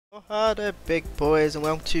Oh, hi there, big boys, and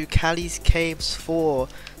welcome to Callie's Caves 4.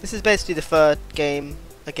 This is basically the third game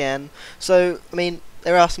again. So, I mean,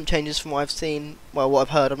 there are some changes from what I've seen. Well, what I've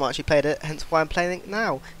heard. I've not actually played it, hence why I'm playing it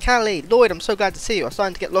now. Callie, Lloyd, I'm so glad to see you. I'm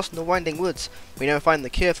starting to get lost in the winding woods. We know finding the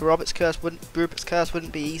cure for Rupert's curse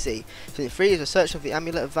wouldn't be easy. Since it frees the search of the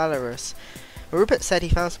amulet of Valorous. Rupert said he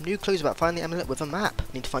found some new clues about finding the amulet with a map.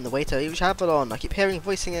 Need to find the way to reach Avalon. I keep hearing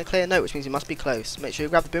voicing a clear note, which means you must be close. Make sure you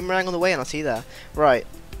grab the boomerang on the way, and I'll see you there. Right.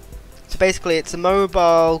 So basically it's a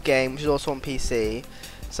mobile game which is also on PC,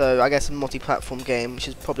 so I guess a multi-platform game, which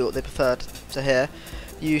is probably what they preferred to hear.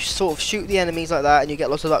 You sort of shoot the enemies like that and you get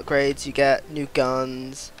lots of upgrades, you get new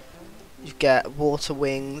guns, you get water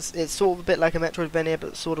wings. It's sort of a bit like a Metroidvania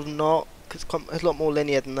but sort of not, because it's a lot more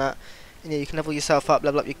linear than that. You can level yourself up,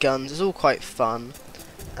 level up your guns, it's all quite fun.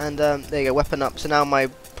 And there you go, weapon up, so now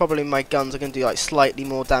probably my guns are going to do like slightly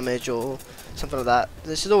more damage or something like that.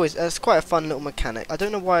 This is always, it's quite a fun little mechanic. I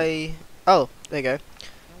don't know why. Oh, there you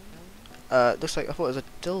go. Looks like I thought it was a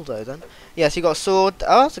dildo then. Yes, you got a sword.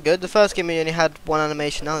 Oh, that's good. The first game you only had one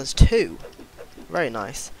animation. Now there's two. Very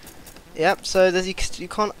nice. Yep. So you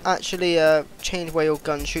can't actually change where your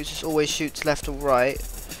gun shoots. It always shoots left or right.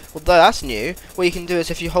 Although that's new. What you can do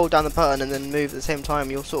is if you hold down the button and then move at the same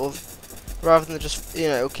time, you'll sort of, rather than just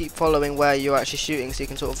it'll keep following where you're actually shooting, so you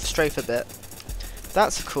can sort of strafe a bit.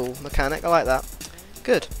 That's a cool mechanic. I like that.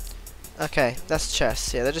 Good. Okay, that's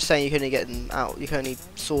chests. Yeah, they're just saying you can only get them out. You can only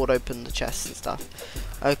sword open the chests and stuff.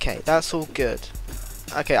 Okay, that's all good.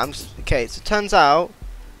 Okay, okay. So it turns out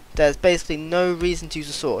there's basically no reason to use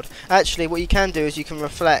a sword. Actually, what you can do is you can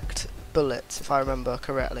reflect bullets, if I remember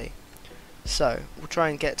correctly. So we'll try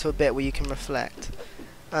and get to a bit where you can reflect.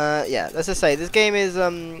 Yeah, as I say, this game is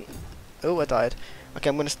oh, I died. Okay,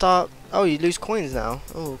 I'm gonna start. Oh, you lose coins now.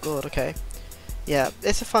 Oh god. Okay. Yeah,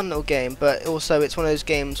 it's a fun little game, but also it's one of those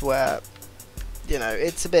games where,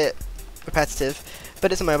 it's a bit repetitive,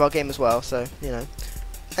 but it's a mobile game as well, so,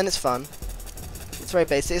 and it's fun. It's very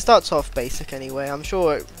basic. It starts off basic anyway. I'm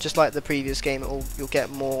sure, just like the previous game, you'll get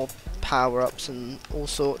more power-ups and all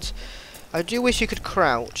sorts. I do wish you could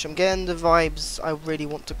crouch. I'm getting the vibes I really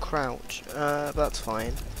want to crouch, but that's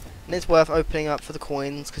fine. And it's worth opening up for the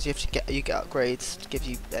coins, because you get upgrades to give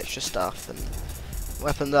you extra stuff and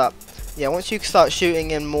weaponed up. Yeah, once you start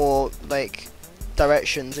shooting in more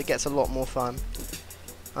directions, it gets a lot more fun.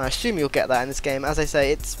 I assume you'll get that in this game. As I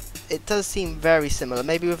say, it does seem very similar,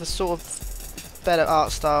 maybe with a sort of better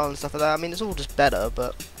art style and stuff like that. I mean, it's all just better,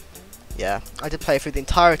 but yeah, I did play through the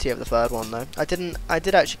entirety of the third one though. I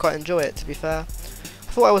did actually quite enjoy it, to be fair. I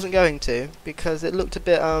thought I wasn't going to, because it looked a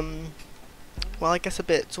bit well, I guess a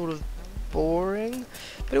bit sort of boring,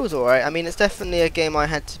 but it was alright. I mean, it's definitely a game I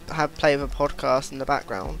had to have play with a podcast in the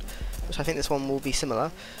background, which I think this one will be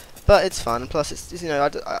similar, but it's fun. Plus, it's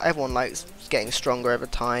everyone likes getting stronger over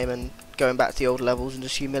time and going back to the old levels and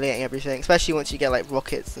just humiliating everything, especially once you get like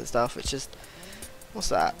rockets and stuff. It's just, what's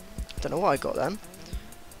that? I don't know what I got then.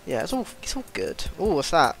 Yeah, it's all good. Oh,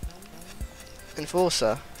 what's that?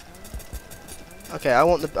 Enforcer. Okay, I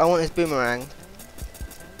want his boomerang.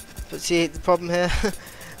 But see the problem here.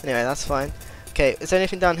 Anyway, that's fine. Okay, is there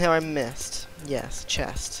anything down here I missed? Yes,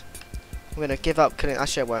 chest. I'm gonna give up killing.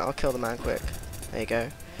 Actually, I won't. I'll kill the man quick. There you go.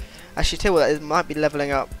 Actually, tell you what, it might be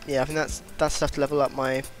leveling up. Yeah, I think that's stuff to level up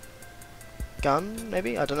my gun.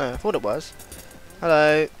 Maybe, I don't know. I thought it was.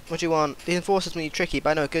 Hello. What do you want? These enforcers may be tricky,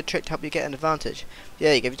 but I know a good trick to help you get an advantage.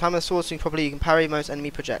 Yeah, you give your time with the sword swing properly, you can parry most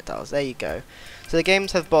enemy projectiles. There you go. So the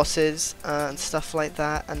games have bosses and stuff like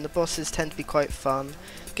that, and the bosses tend to be quite fun.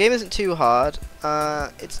 The game isn't too hard.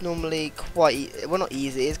 It's normally quite well, not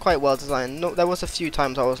easy. It's quite well designed. No, there was a few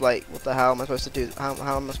times I was like, "What the hell am I supposed to do?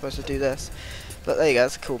 How am I supposed to do this?" But there you go.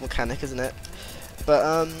 That's a cool mechanic, isn't it?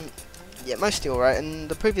 But yeah, mostly alright. And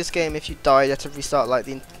the previous game, if you died, you had to restart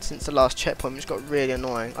since the last checkpoint, which got really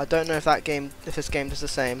annoying. I don't know if this game does the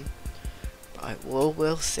same. But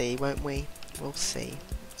we'll see, won't we? We'll see.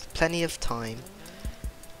 There's plenty of time.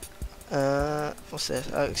 What's this?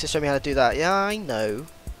 Oh, it's just showing me how to do that. Yeah, I know.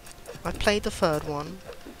 I played the third one.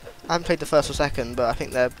 I haven't played the first or second, but I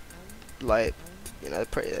think they're like,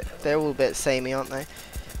 they're all a bit samey, aren't they?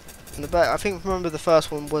 And I think remember the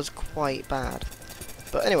first one was quite bad.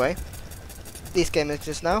 But anyway, this game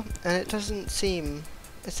exists now, and it doesn't seem.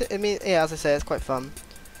 I mean, yeah, as I say, it's quite fun.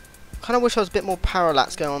 Kind of wish there was a bit more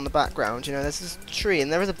parallax going on in the background. There's this tree,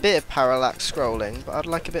 and there is a bit of parallax scrolling, but I'd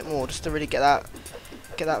like a bit more just to really get that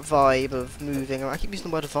vibe of moving. I keep using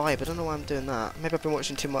the word vibe. I don't know why I'm doing that. Maybe I've been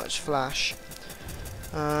watching too much Flash.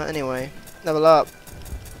 Anyway, level up.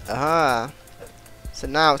 Aha. So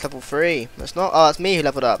now it's level 3. It's not. Oh, it's me who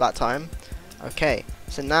leveled up that time. Okay.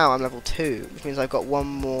 So now I'm level 2, which means I've got one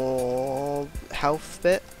more health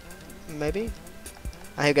bit. maybe?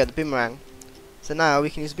 And here we go, the boomerang. So now we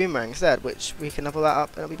can use the boomerang instead, which we can level that up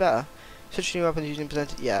and it'll be better. Switch new weapons using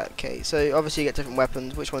presented. Yeah, okay. So obviously you get different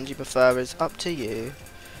weapons. Which ones you prefer is up to you.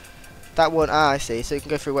 That one, I see. So you can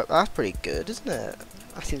go through weapons. That's pretty good, isn't it?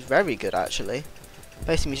 That seems very good, actually.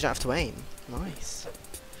 Basically means you don't have to aim. Nice.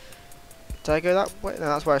 Did I go that way? No,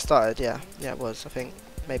 that's where I started. Yeah, it was. I think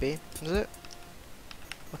maybe was it?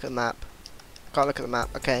 Look at the map. Can't look at the map.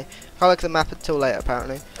 Okay, can't look at the map until later,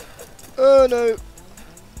 apparently. Oh no.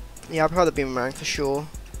 Yeah, I prefer the boomerang for sure.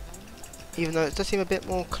 Even though it does seem a bit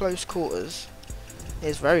more close quarters. It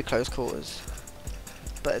is very close quarters.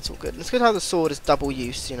 But it's all good. And it's good how the sword is double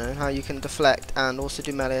use, you know, how you can deflect and also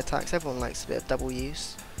do melee attacks. Everyone likes a bit of double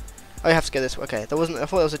use. Oh, you have to go this way. Okay, there wasn't. I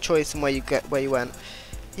thought there was a choice in where you went.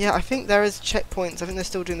 Yeah, I think there is checkpoints. I think they're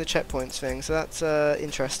still doing the checkpoints thing, so that's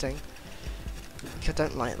interesting. I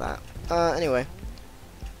don't like that. Anyway,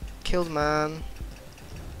 killed man.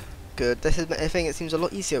 Good. This is. I think it seems a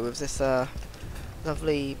lot easier with this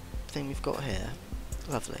lovely thing we've got here.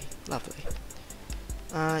 Lovely, lovely.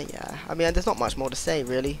 Yeah. I mean, there's not much more to say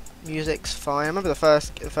really. Music's fine. I remember the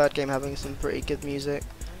third game having some pretty good music.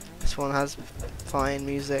 This one has fine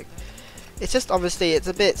music. It's just obviously it's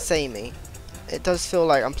a bit samey. It does feel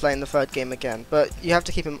like I'm playing the third game again, but you have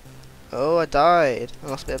to keep in. Oh, I died. I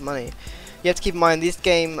lost a bit of money. You have to keep in mind this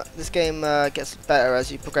game gets better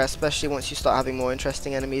as you progress, especially once you start having more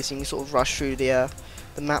interesting enemies and you sort of rush through the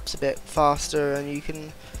maps a bit faster, and you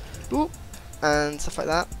can, and stuff like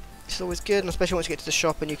that. It's always good, and especially once you get to the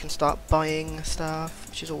shop and you can start buying stuff,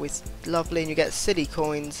 which is always lovely, and you get silly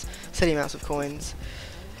coins, silly amounts of coins.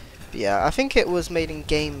 But yeah, I think it was made in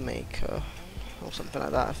Game Maker or something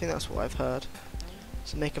like that. I think that's what I've heard.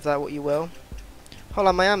 So make of that what you will.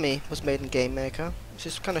 Hotline Miami was made in Game Maker, which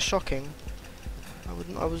is kind of shocking.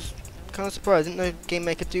 I was kind of surprised. I didn't know Game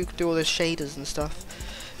Maker do all those shaders and stuff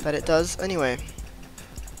that it does. Anyway,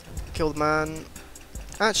 killed man.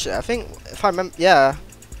 Actually, I think if I remember, yeah.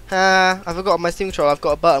 I forgot on my Steam controller. I've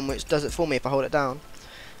got a button which does it for me if I hold it down.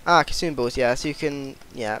 Consumables. Yeah, so you can.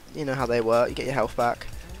 Yeah, you know how they work. You get your health back.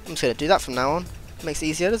 I'm just gonna do that from now on. Makes it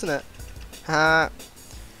easier, doesn't it? Yeah,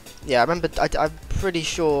 I remember. I'm pretty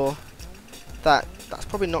sure that that's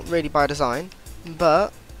probably not really by design,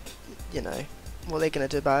 but you know, what are they gonna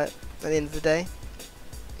do about it at the end of the day?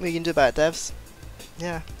 What are you gonna do about it, devs?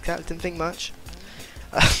 Yeah, exactly. Didn't think much.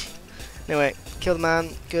 Anyway, kill the man.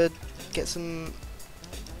 Good. Get some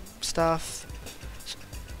stuff.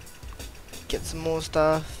 Get some more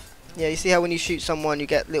stuff. Yeah, you see how when you shoot someone, you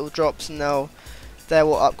get little drops, and they're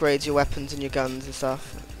what upgrades your weapons and your guns and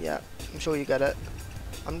stuff. Yeah, I'm sure you get it.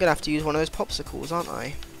 I'm gonna have to use one of those popsicles, aren't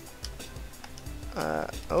I?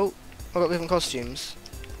 Oh, I've got different costumes.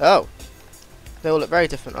 Oh, they all look very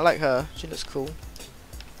different. I like her. She looks cool.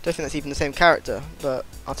 Don't think that's even the same character, but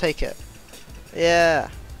I'll take it. Yeah.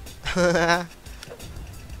 That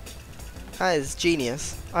is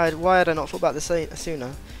genius. Why had I not thought about this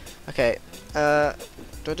sooner? Okay. Yeah,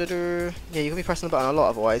 you can be pressing the button a lot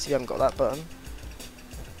otherwise if you haven't got that button.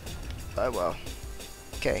 Oh well.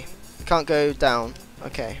 Okay. You can't go down.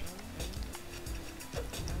 Okay.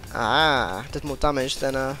 Does more damage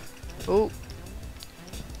than oh.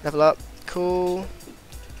 Level up. Cool.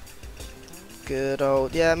 Good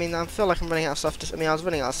old. Yeah, I mean, I feel like I'm running out of stuff to. I was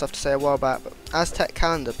running out of stuff to say a while back. But Aztec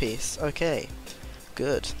calendar piece. Okay.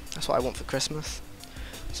 Good. That's what I want for Christmas.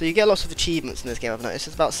 So you get lots of achievements in this game. I've noticed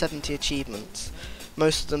there's about 70 achievements.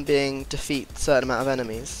 Most of them being defeat a certain amount of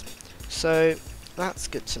enemies. So that's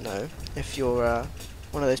good to know if you're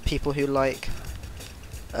one of those people who like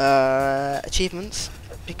achievements,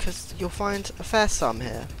 because you'll find a fair sum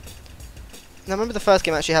here. Now I remember the first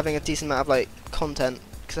game actually having a decent amount of like content,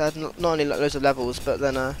 because I had not only like, loads of levels, but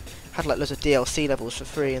then had like loads of DLC levels for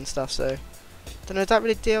free and stuff. So I don't know, is that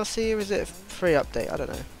really DLC or is it a free update? I don't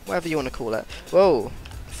know. Whatever you want to call it. Whoa,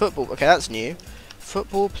 football. Okay, that's new.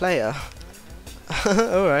 Football player.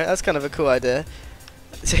 Alright, that's kind of a cool idea.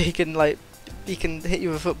 So he can hit you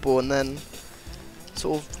with a football and then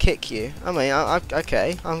sort of kick you. I mean,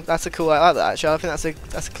 okay, that's a cool. I like that actually. I think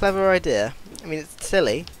that's a clever idea. I mean, it's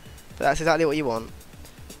silly, but that's exactly what you want.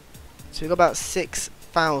 So we've got about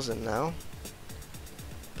 6,000 now,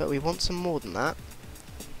 but we want some more than that.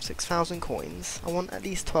 6,000 coins. I want at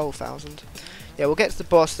least 12,000. Yeah, we'll get to the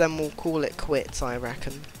boss, then we'll call it quits, I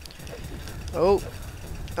reckon. Oh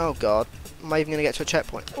god. Am I even gonna get to a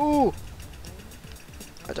checkpoint? Ooh!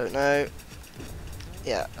 I don't know.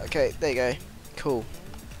 Yeah, okay, there you go. Cool.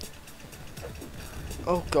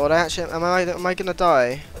 Oh god, am I gonna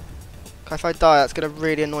die? If I die, that's gonna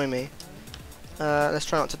really annoy me. Let's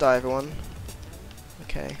try not to die, everyone.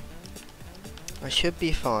 Okay. I should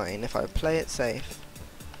be fine if I play it safe.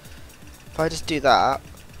 If I just do that,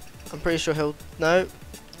 I'm pretty sure he'll... No.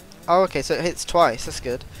 Oh, okay, so it hits twice. That's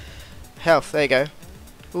good. Health, there you go.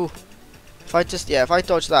 Ooh. If I just... Yeah, if I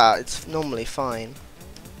dodge that, it's normally fine.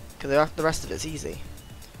 Because the rest of it's easy.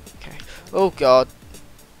 Okay. Oh, God.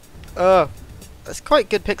 Oh. That's quite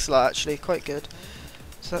good pixel art, actually. Quite good.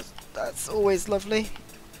 So that's always lovely.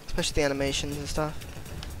 Especially the animations and stuff.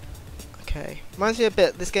 Okay. Reminds me a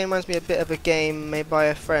bit... This game reminds me a bit of a game made by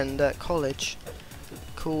a friend at college.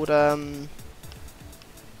 Called, I've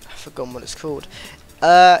forgotten what it's called.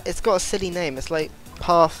 It's got a silly name. It's like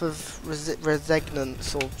Path of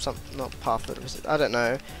Resonance or something. Not Path of Resonance. I don't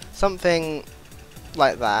know. Something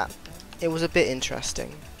like that. It was a bit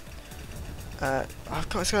interesting. Oh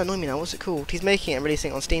God, it's gonna annoy me now. What's it called? He's making it and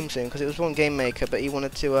releasing it on Steam soon because it was one Game Maker, but he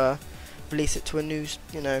wanted to release it to a new,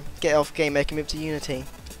 you know, get off Game Maker and move to Unity.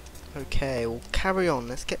 Okay, we'll carry on.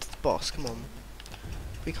 Let's get to the boss. Come on.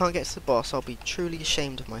 If we can't get to the boss, I'll be truly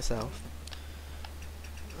ashamed of myself.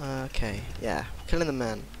 Okay, yeah, killing the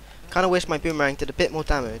man. Kind of wish my boomerang did a bit more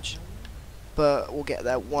damage, but we'll get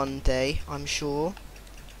there one day, I'm sure.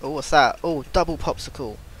 Oh, what's that? Oh, double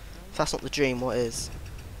popsicle. If that's not the dream, what is?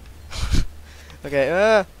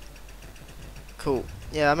 Okay, cool.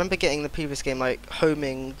 Yeah, I remember getting the previous game like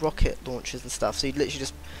homing rocket launchers and stuff, so you'd literally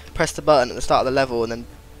just press the button at the start of the level and then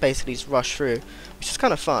basically just rush through, which is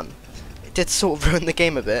kind of fun. It did sort of ruin the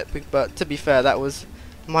game a bit, but to be fair, that was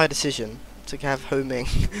my decision to have homing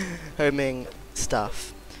homing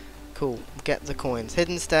stuff. Cool. Get the coins.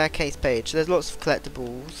 Hidden staircase page. There's lots of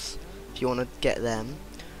collectibles if you want to get them.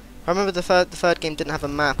 I remember the third game didn't have a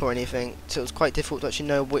map or anything, so it was quite difficult to actually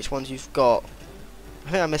know which ones you've got.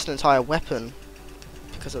 I think I missed an entire weapon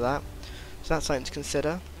because of that. So that's something to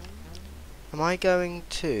consider. Am I going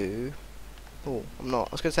to... Oh, I'm not.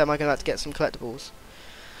 I was going to say, am I going to have to get some collectibles?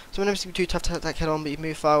 So whenever it's too tough to attack head on, but you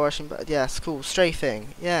move far rushing, but yes, cool. Strafing,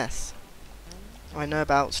 yes. I know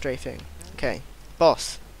about strafing. Okay,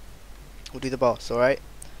 boss. We'll do the boss, alright?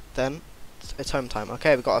 Then, it's home time.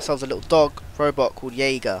 Okay, we've got ourselves a little dog robot called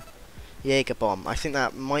Jaeger. Jaeger Bomb. I think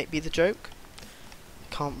that might be the joke.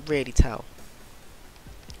 Can't really tell.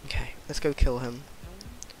 Okay, let's go kill him.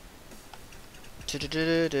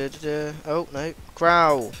 Oh, no.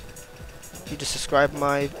 Growl. You just described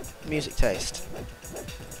my music taste.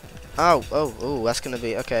 Oh, that's gonna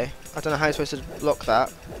be, okay. I don't know how you're supposed to block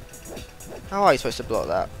that. How are you supposed to block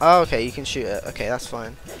that? Oh, okay, you can shoot it. Okay, that's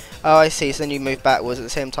fine. Oh, I see, so then you move backwards at the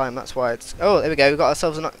same time, that's why it's... Oh, there we go, we've got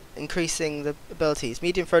ourselves increasing the abilities.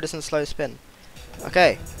 Medium throw distance, slow spin.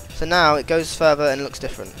 Okay, so now it goes further and looks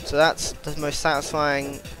different. So that's the most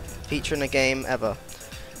satisfying feature in a game ever,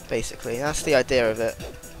 basically. That's the idea of it.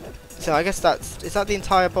 So I guess that's... Is that the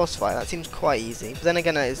entire boss fight? That seems quite easy. But then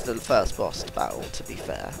again, it is the first boss battle, to be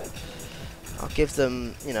fair. I'll give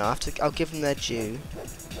them, you know, I'll give them their due.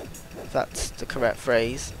 If that's the correct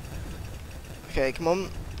phrase. Okay, come on.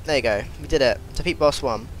 There you go. We did it. Defeat boss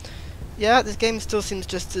 1. Yeah, this game still seems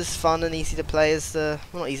just as fun and easy to play as the...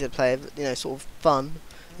 Well, not easy to play, but, you know, sort of fun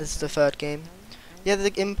as the third game. Yeah, the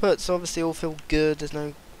inputs obviously all feel good. There's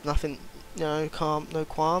nothing, you know, no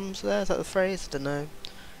qualms there. Is that the phrase? I don't know.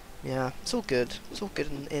 Yeah, it's all good. It's all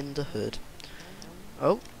good in the hood.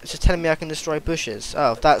 Oh, it's just telling me I can destroy bushes.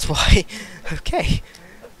 Oh, that's why. Okay.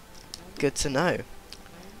 Good to know.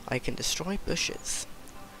 I can destroy bushes.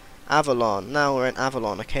 Avalon. Now we're in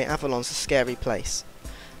Avalon, okay? Avalon's a scary place.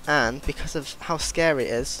 And because of how scary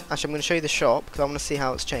it is... Actually, I'm going to show you the shop, because I want to see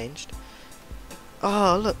how it's changed.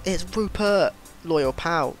 Oh, look, it's Rupert. Loyal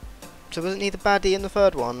pal. So wasn't he the baddie in the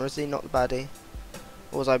third one, or is he not the baddie?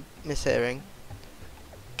 Or was I mishearing?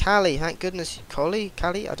 Callie, thank goodness. Callie?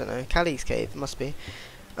 I don't know. Callie's cave, it must be.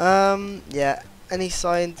 Yeah. Any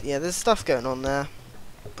signs? Yeah, there's stuff going on there.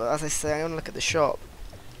 But as I say, I want to look at the shop.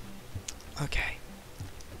 Okay.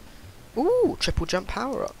 Ooh, triple jump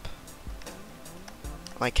power up.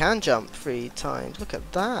 I can jump 3 times. Look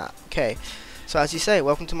at that. Okay. So as you say,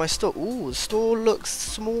 welcome to my store. Ooh, the store looks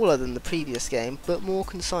smaller than the previous game, but more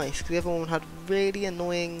concise. Because the other one had really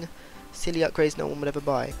annoying, silly upgrades no one would ever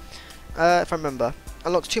buy. If I remember.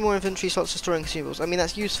 Unlocks 2 more inventory slots for storing consumables. I mean,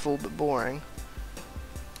 that's useful, but boring.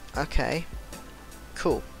 Okay.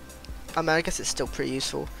 Cool. I mean, I guess it's still pretty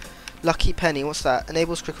useful. Lucky Penny, what's that?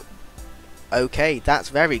 Enables critical... Okay, that's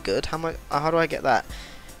very good. How do I get that?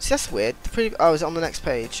 See, that's weird. Oh, is it on the next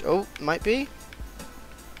page? Oh, might be.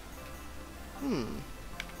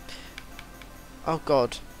 Oh,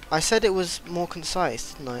 God. I said it was more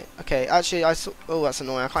concise, didn't I? Okay, actually, I saw... Oh, that's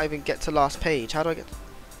annoying. I can't even get to last page. How do I get...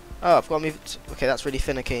 Oh, I've got to move it. Okay, that's really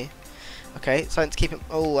finicky. Okay, so to keep it.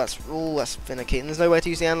 Oh, that's finicky. And there's no way to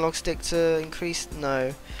use the analog stick to increase. No,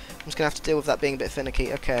 I'm just gonna have to deal with that being a bit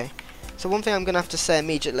finicky. Okay. So one thing I'm gonna have to say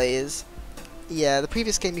immediately is yeah, the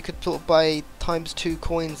previous game you could sort of buy ×2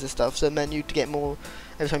 coins and stuff, so it meant you'd get more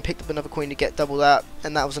every time you picked up another coin you get double that,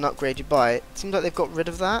 and that was an upgrade you buy. It seems like they've got rid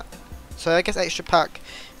of that. So I guess extra pack,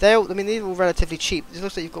 they're all relatively cheap. It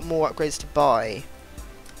looks like you've got more upgrades to buy,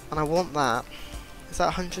 and I want that. Is that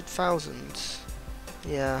 100,000?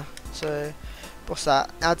 Yeah. So what's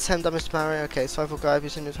that? Add 10 damage to Mario. Okay, survival guide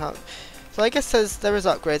using his house. So I guess there is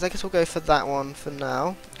upgrades. I guess we'll go for that one for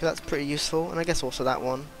now, because that's pretty useful, and I guess also that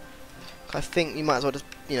one. I think you might as well just,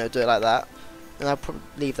 do it like that. And I'll probably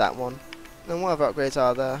leave that one. And what other upgrades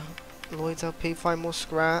are there? Lloyd's LP, find more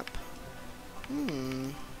scrap.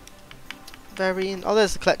 Oh,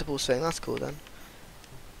 there's the collectibles thing. That's cool then.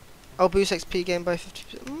 I'll boost XP gain by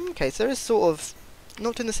 50%. Okay, so there is sort of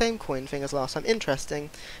not doing the same coin thing as last time. Interesting.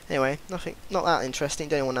 Anyway, not that interesting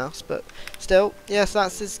to anyone else, but still, yes,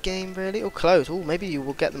 that's this game really. Or close. Oh, maybe you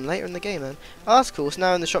will get them later in the game then. Oh, that's cool. So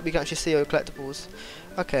now in the shop you can actually see your collectibles.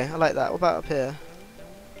 Okay, I like that. What about up here?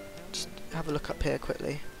 Just have a look up here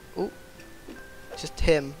quickly. Oh, just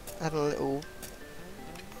him having a little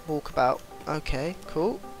walkabout. Okay,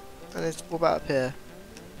 cool. And what about up here?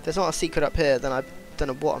 If there's not a secret up here, then I don't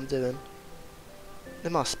know what I'm doing.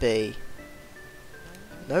 There must be.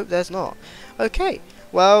 Nope, there's not. Okay,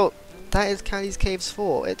 well, that is Calli's Caves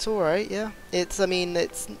 4. It's alright, yeah. It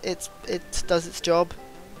does its job,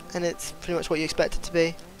 and it's pretty much what you expect it to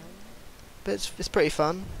be. But it's pretty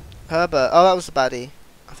fun. Herbert. Oh, that was the baddie,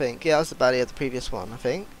 I think. Yeah, that was the baddie of the previous one, I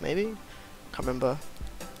think. Maybe? Can't remember.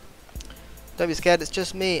 Don't be scared, it's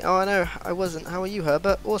just me. Oh, I know, I wasn't. How are you,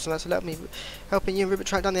 Herbert? Awesome, that's helping you and Ribbit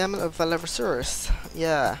track down the amulet of Valerisaurus.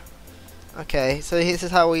 Yeah. Okay, so this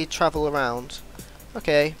is how we travel around.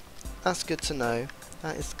 Okay, that's good to know.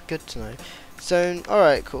 That is good to know. So,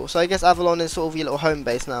 alright, cool. So I guess Avalon is sort of your little home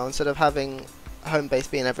base now, instead of having a home base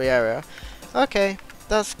be in every area. Okay,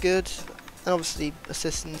 that's good. And obviously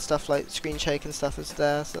assists and stuff like screen shake and stuff is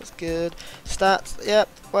there, so that's good. Stats, yep,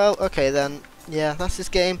 well, okay then. Yeah, that's this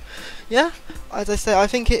game. Yeah, as I say, I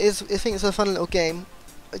think it's a fun little game.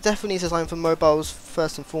 It definitely is designed for mobiles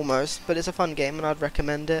first and foremost, but it's a fun game and I'd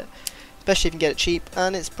recommend it. Especially if you can get it cheap,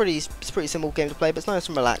 and it's pretty simple game to play, but it's nice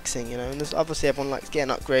and relaxing, and there's obviously everyone likes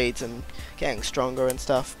getting upgrades and getting stronger and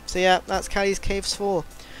stuff. So yeah, that's Calli's Caves 4.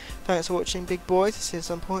 Thanks for watching, big boys. See you at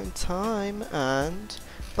some point in time, and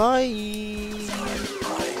bye.